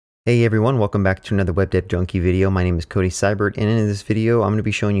Hey everyone, welcome back to another Web Dev Junkie video. My name is Cody Seibert, and in this video I'm going to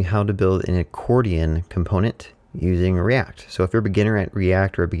be showing you how to build an accordion component using React. So if you're a beginner at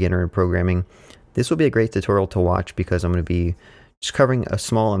React or a beginner in programming, this will be a great tutorial to watch because I'm going to be just covering a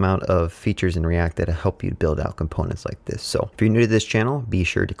small amount of features in React that help you build out components like this. So if you're new to this channel, be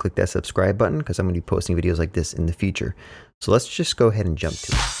sure to click that subscribe button because I'm going to be posting videos like this in the future. So let's just go ahead and jump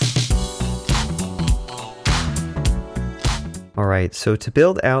to it. Alright, so to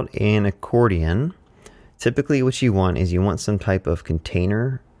build out an accordion, typically what you want is you want some type of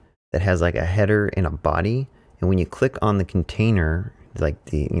container that has like a header and a body, and when you click on the container, like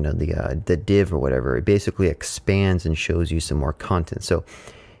the div or whatever, it basically expands and shows you some more content. So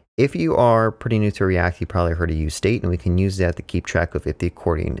if you are pretty new to React, you probably heard of useState, and we can use that to keep track of if the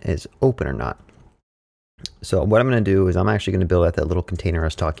accordion is open or not. So what I'm going to do is I'm actually going to build out that little container I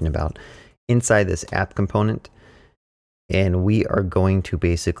was talking about inside this app component. And we are going to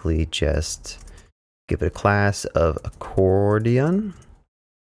basically just give it a class of accordion.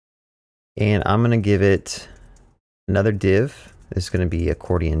 And I'm going to give it another div. This is going to be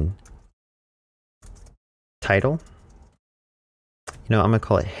accordion title. I'm going to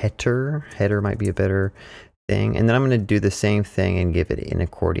call it header. Header might be a better thing. And then I'm going to do the same thing and give it an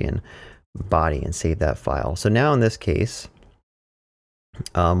accordion body and save that file. So now in this case,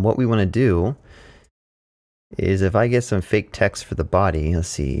 what we want to do is if I get some fake text for the body, let's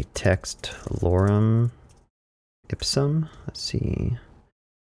see, text lorem ipsum, let's see,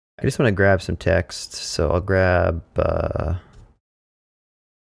 I just want to grab some text, so I'll grab, I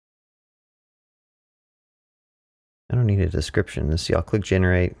don't need a description, let's see, I'll click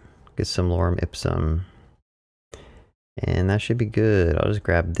generate, get some lorem ipsum, and that should be good. I'll just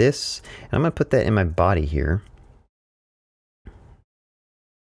grab this, and I'm going to put that in my body here.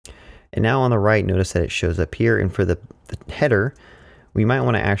 And now on the right, notice that it shows up here. And for the header, we might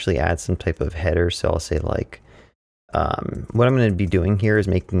want to actually add some type of header. So I'll say like, what I'm going to be doing here is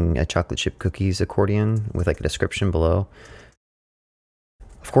making a chocolate chip cookies accordion with like a description below.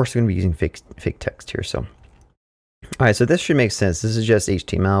 Of course, we're going to be using fake text here. So, all right, so this should make sense. This is just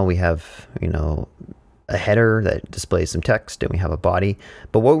HTML. We have, a header that displays some text, and we have a body.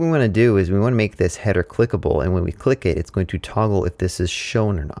 But what we want to do is we want to make this header clickable. And when we click it, it's going to toggle if this is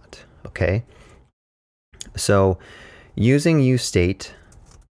shown or not. Okay, so using useState,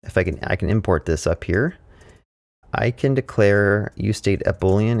 if I can import this up here, I can declare useState a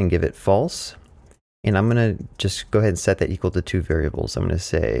boolean and give it false, and I'm gonna just go ahead and set that equal to two variables. I'm gonna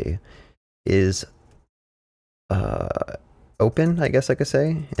say is open, I guess I could say,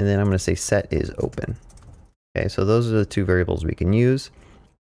 and then I'm gonna say set is open. Okay, so those are the two variables we can use,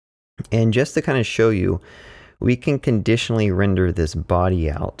 and just to kind of show you, we can conditionally render this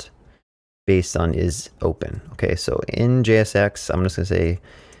body out based on is open. Okay, so in JSX, I'm just going to say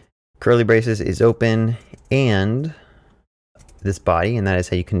curly braces is open and this body, and that is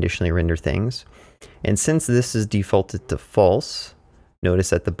how you conditionally render things. And since this is defaulted to false,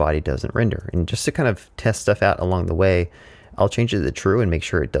 notice that the body doesn't render. And just to kind of test stuff out along the way, I'll change it to true and make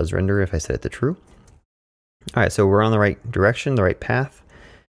sure it does render if I set it to true. All right, so we're on the right direction, the right path.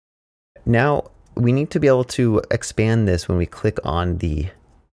 Now we need to be able to expand this when we click on the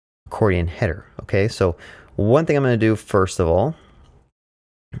accordion header. Okay, so one thing I'm going to do first of all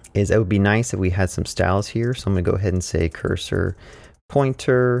is it would be nice if we had some styles here. So I'm going to go ahead and say cursor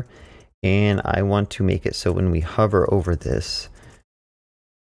pointer, and I want to make it so when we hover over this,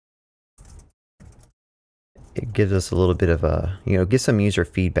 it gives us a little bit of a, gives some user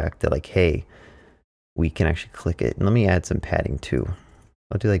feedback that like, hey, we can actually click it. And let me add some padding too.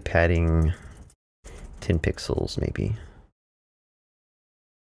 I'll do like padding 10 pixels maybe.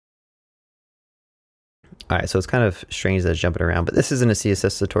 All right, so it's kind of strange that it's jumping around, but this isn't a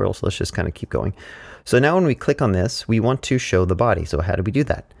CSS tutorial, so let's just kind of keep going. So now when we click on this, we want to show the body. So how do we do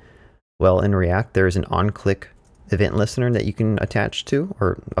that? Well, in React, there is an onClick event listener that you can attach to,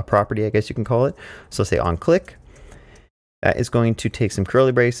 or a property, I guess you can call it. So say onClick. That is going to take some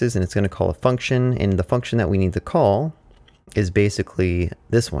curly braces, and it's going to call a function, and the function that we need to call is basically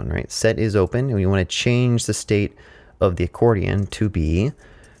this one, right? Set is open, and we want to change the state of the accordion to be,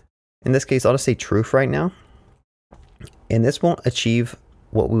 in this case, I'll just say true for right now. And this won't achieve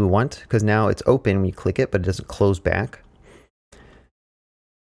what we want because now it's open when you click it, but it doesn't close back.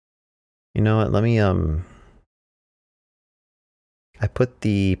 You know what? Let me, I put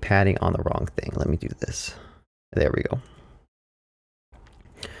the padding on the wrong thing. Let me do this. There we go.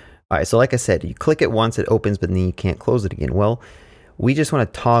 All right, so like I said, you click it once, it opens, but then you can't close it again. Well, we just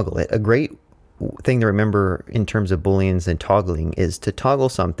want to toggle it. A great thing to remember in terms of booleans and toggling is to toggle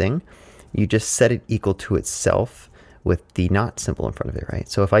something, you just set it equal to itself with the not symbol in front of it, right?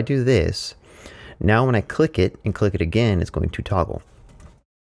 So if I do this, now when I click it and click it again, it's going to toggle.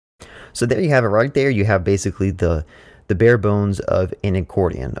 So there you have it right there. You have basically the bare bones of an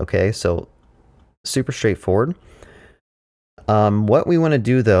accordion, okay? So super straightforward. What we want to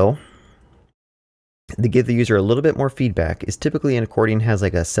do though, to give the user a little bit more feedback, is typically an accordion has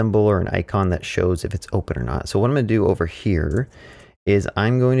like a symbol or an icon that shows if it's open or not. So what I'm going to do over here is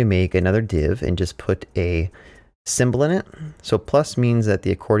I'm going to make another div and just put a symbol in it. So plus means that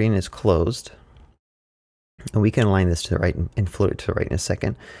the accordion is closed. And we can align this to the right and float it to the right in a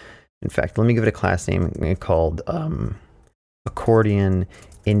second. In fact, let me give it a class name called accordion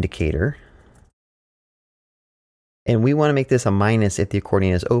indicator. And we want to make this a minus if the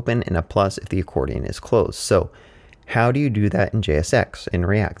accordion is open and a plus if the accordion is closed. So how do you do that in JSX, in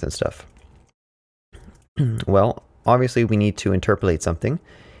React and stuff? Well, obviously we need to interpolate something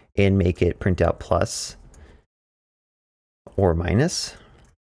and make it print out plus or minus.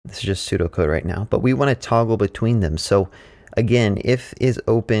 This is just pseudocode right now, but we want to toggle between them. So again, if is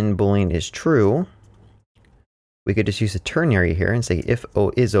open boolean is true, we could just use a ternary here and say if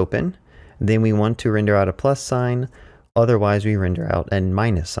O is open, then we want to render out a plus sign, otherwise we render out a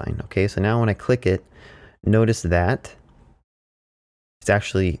minus sign. Okay, so now when I click it, notice that it's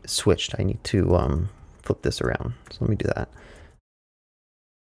actually switched. I need to flip this around. So let me do that.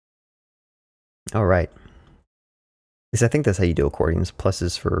 All right. I think that's how you do accordions. Plus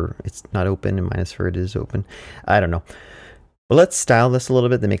is for it's not open and minus for it is open. I don't know. Well, let's style this a little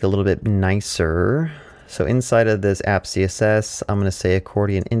bit to make it a little bit nicer. So inside of this app CSS, I'm going to say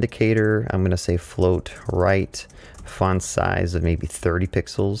accordion indicator. I'm going to say float right, font size of maybe 30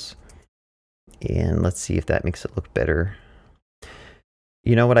 pixels. And let's see if that makes it look better.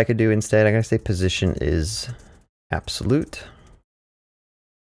 You know what I could do instead? I'm going to say position is absolute.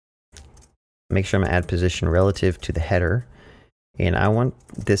 Make sure I'm going to add position relative to the header. And I want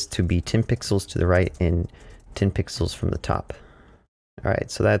this to be 10 pixels to the right and 10 pixels from the top. All right,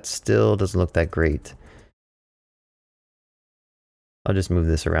 so that still doesn't look that great. I'll just move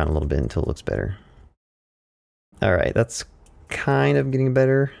this around a little bit until it looks better. All right, that's kind of getting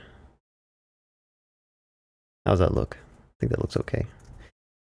better. How's that look? I think that looks okay.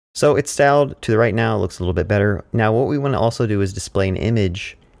 So it's styled to the right now, it looks a little bit better. Now what we want to also do is display an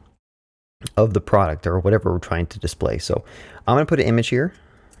image of the product or whatever we're trying to display. So I'm going to put an image here,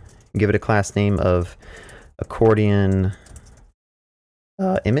 give it a class name of accordion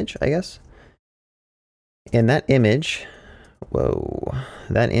image, I guess. And that image,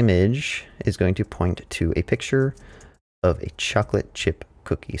 that image is going to point to a picture of a chocolate chip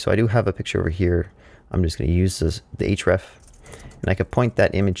cookie. So I do have a picture over here. I'm just going to use the href, and I could point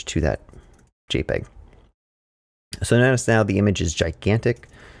that image to that JPEG. So notice now the image is gigantic.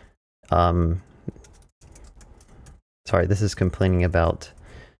 Sorry, this is complaining about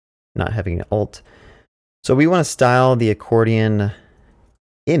not having an alt. So we want to style the accordion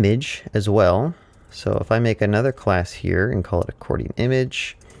image as well. So if I make another class here and call it accordion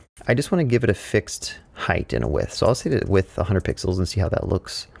image, I just want to give it a fixed height and a width. So I'll set it width 100 pixels and see how that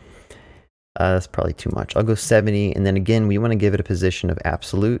looks. That's probably too much. I'll go 70. And then again, we want to give it a position of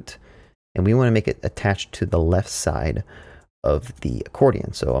absolute, and we want to make it attached to the left side of the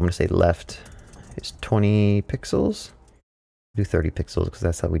accordion. So I'm going to say left is 20 pixels. Do 30 pixels because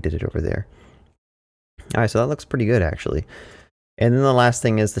that's how we did it over there. All right, so that looks pretty good actually. And then the last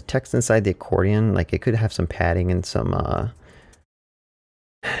thing is the text inside the accordion. Like it could have some padding and some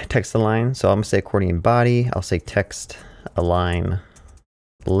text align. So I'm going to say accordion body. I'll say text align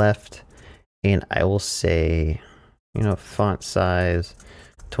left. And I will say, you know, font size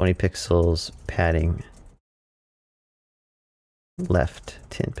 20 pixels, padding left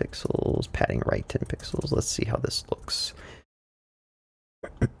 10 pixels, padding right 10 pixels. Let's see how this looks.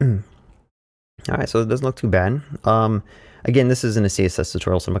 All right, so it doesn't look too bad. Again, this isn't a CSS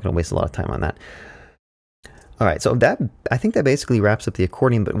tutorial, so I'm not going to waste a lot of time on that. All right, so I think that basically wraps up the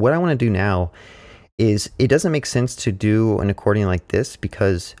accordion. But what I want to do now is it doesn't make sense to do an accordion like this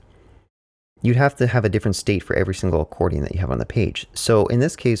because you'd have to have a different state for every single accordion that you have on the page. So in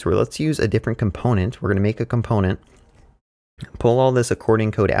this case, let's use a different component. We're going to make a component, pull all this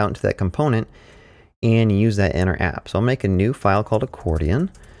accordion code out into that component, and use that in our app. So I'll make a new file called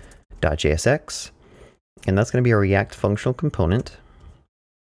accordion.jsx, and that's going to be a React functional component.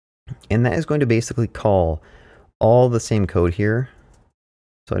 And that is going to basically call all the same code here.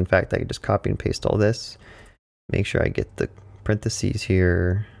 So in fact, I could just copy and paste all this, make sure I get the parentheses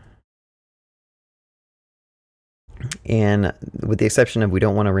here. And with the exception of we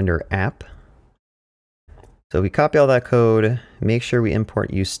don't want to render app. So we copy all that code, make sure we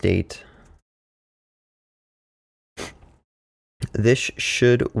import use state. This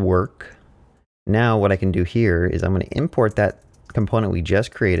should work. Now what I can do here is I'm going to import that component we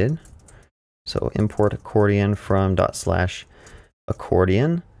just created. So import accordion from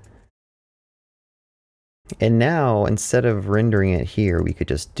 /accordion. And now instead of rendering it here, we could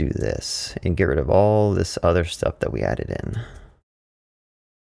just do this and get rid of all this other stuff that we added in.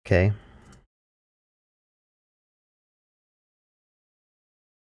 Okay.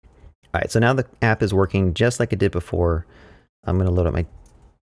 All right, so now the app is working just like it did before. I'm going to load up my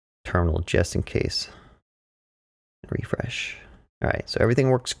terminal just in case. Refresh. All right, so everything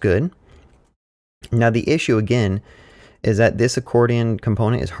works good. Now the issue again is that this accordion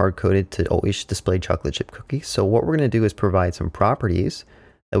component is hard-coded to always display chocolate chip cookies. So what we're going to do is provide some properties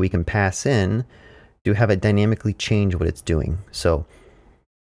that we can pass in to have it dynamically change what it's doing. So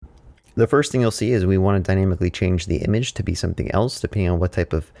the first thing you'll see is we want to dynamically change the image to be something else depending on what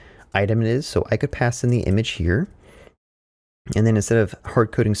type of item it is. So I could pass in the image here, and then instead of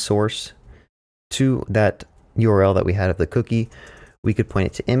hard-coding source to that URL that we had of the cookie, we could point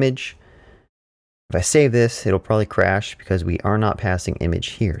it to image. If I save this, it'll probably crash because we are not passing image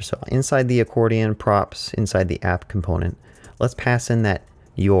here. So inside the accordion props, inside the app component, let's pass in that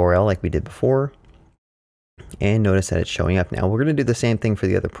URL like we did before. And notice that it's showing up now. We're going to do the same thing for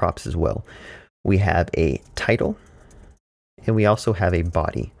the other props as well. We have a title and we also have a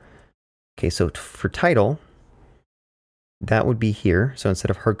body. Okay, so for title, that would be here. So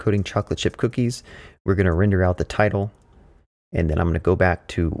instead of hard coding chocolate chip cookies, we're going to render out the title. And then I'm going to go back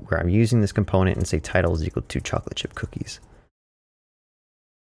to where I'm using this component and say title is equal to chocolate chip cookies.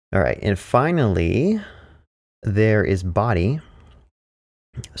 All right, and finally, there is body.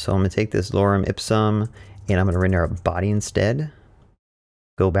 So I'm going to take this lorem ipsum and I'm going to render out body instead.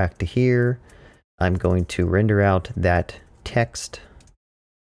 Go back to here. I'm going to render out that text.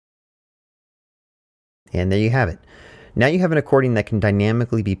 And there you have it. Now you have an accordion that can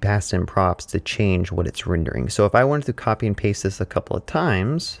dynamically be passed in props to change what it's rendering. So if I wanted to copy and paste this a couple of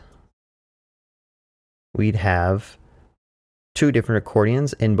times, we'd have two different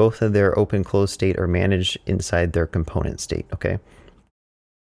accordions, and both of their open close state are managed inside their component state, okay?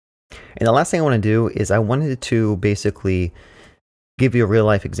 And the last thing I want to do is I wanted to basically give you a real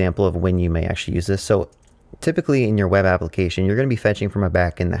life example of when you may actually use this. So typically in your web application, you're going to be fetching from a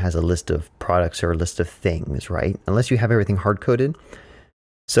backend that has a list of products or a list of things, right? Unless you have everything hard coded.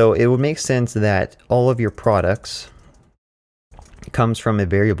 So it would make sense that all of your products comes from a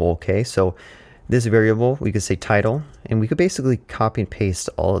variable, okay? So this variable, we could say title, and we could basically copy and paste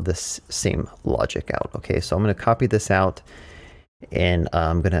all of this same logic out, okay? So I'm going to copy this out, and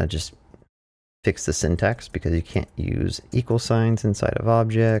I'm going to just fix the syntax because you can't use equal signs inside of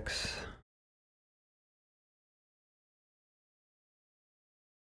objects.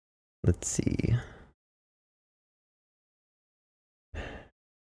 Let's see.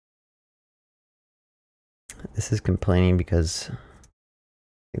 This is complaining because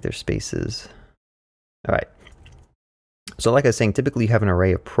I think there's spaces. All right. So like I was saying, typically you have an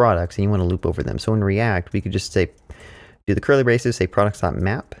array of products and you want to loop over them. So in React, we could just say, do the curly braces, say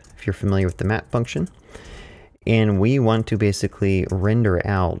products.map, if you're familiar with the map function. And we want to basically render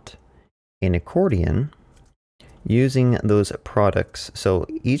out an accordion using those products. So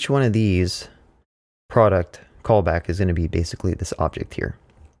each one of these product callback is going to be basically this object here.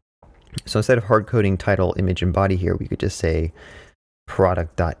 So instead of hard coding title, image, and body here, we could just say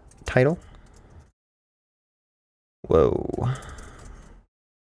product.title. Whoa.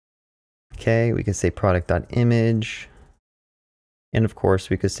 Okay, we could say product.image. And of course,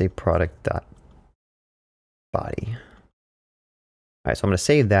 we could say product.body. All right, so I'm going to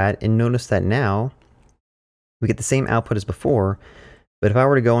save that, and notice that now we get the same output as before, but if I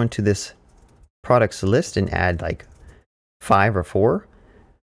were to go into this products list and add like 5 or 4,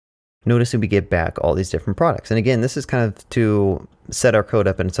 notice that we get back all these different products. And again, this is kind of to set our code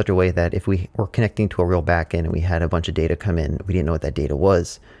up in such a way that if we were connecting to a real backend and we had a bunch of data come in, we didn't know what that data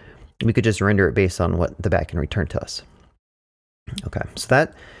was, we could just render it based on what the backend returned to us. Okay, so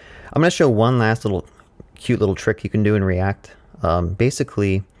that, I'm going to show one last little cute little trick you can do in React.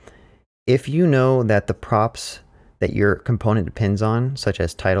 Basically, if you know that the props that your component depends on, such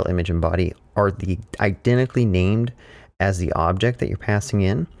as title, image, and body, are identically named as the object that you're passing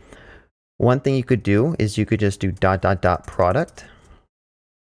in, one thing you could do is you could just do ... product,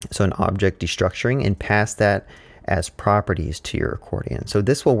 so an object destructuring, and pass that as properties to your accordion. So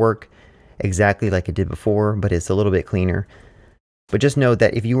this will work exactly like it did before, but it's a little bit cleaner. But just know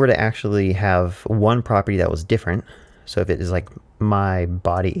that if you were to actually have one property that was different, so if it is like my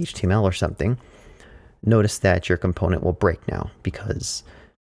body HTML or something, notice that your component will break now because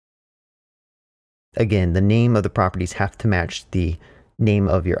again, the name of the properties have to match the name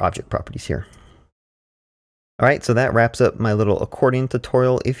of your object properties here. All right, so that wraps up my little accordion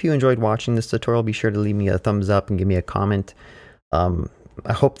tutorial. If you enjoyed watching this tutorial, be sure to leave me a thumbs up and give me a comment.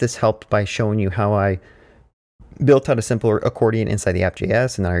 I hope this helped by showing you how I built out a simpler accordion inside the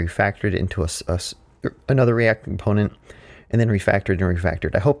App.js, and then I refactored it into another React component, and then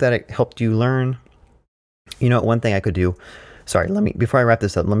refactored. I hope that it helped you learn. You know, one thing I could do, sorry, before I wrap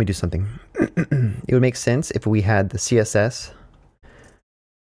this up, let me do something. It would make sense if we had the CSS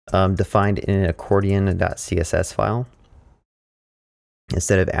defined in an accordion.css file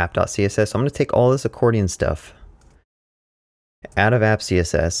instead of app.css. So I'm going to take all this accordion stuff out of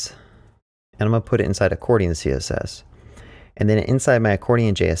app.css, and I'm going to put it inside accordion CSS. And then inside my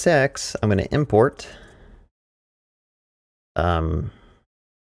accordion JSX, I'm going to import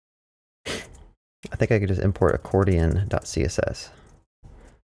I think I could just import accordion.css. Is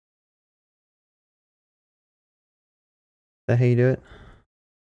that how you do it?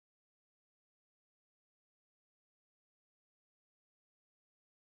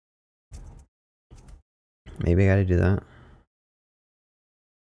 Maybe I got to do that.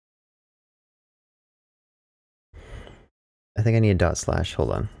 I think I need a //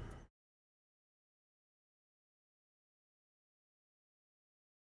 hold on.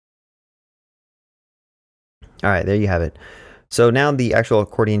 All right, there you have it. So now the actual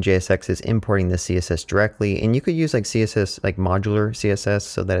accordion JSX is importing the CSS directly, and you could use like CSS, like modular CSS,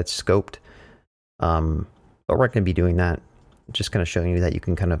 so that it's scoped. But we're not going to be doing that. Just kind of showing you that you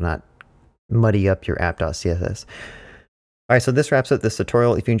can kind of not muddy up your app.css. All right, so this wraps up this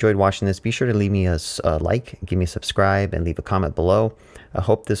tutorial. If you enjoyed watching this, be sure to leave me a like, give me a subscribe, and leave a comment below. I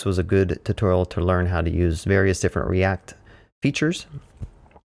hope this was a good tutorial to learn how to use various different React features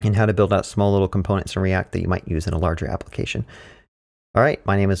and how to build out small little components in React that you might use in a larger application. All right,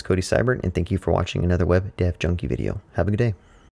 my name is Cody Seibert, and thank you for watching another Web Dev Junkie video. Have a good day.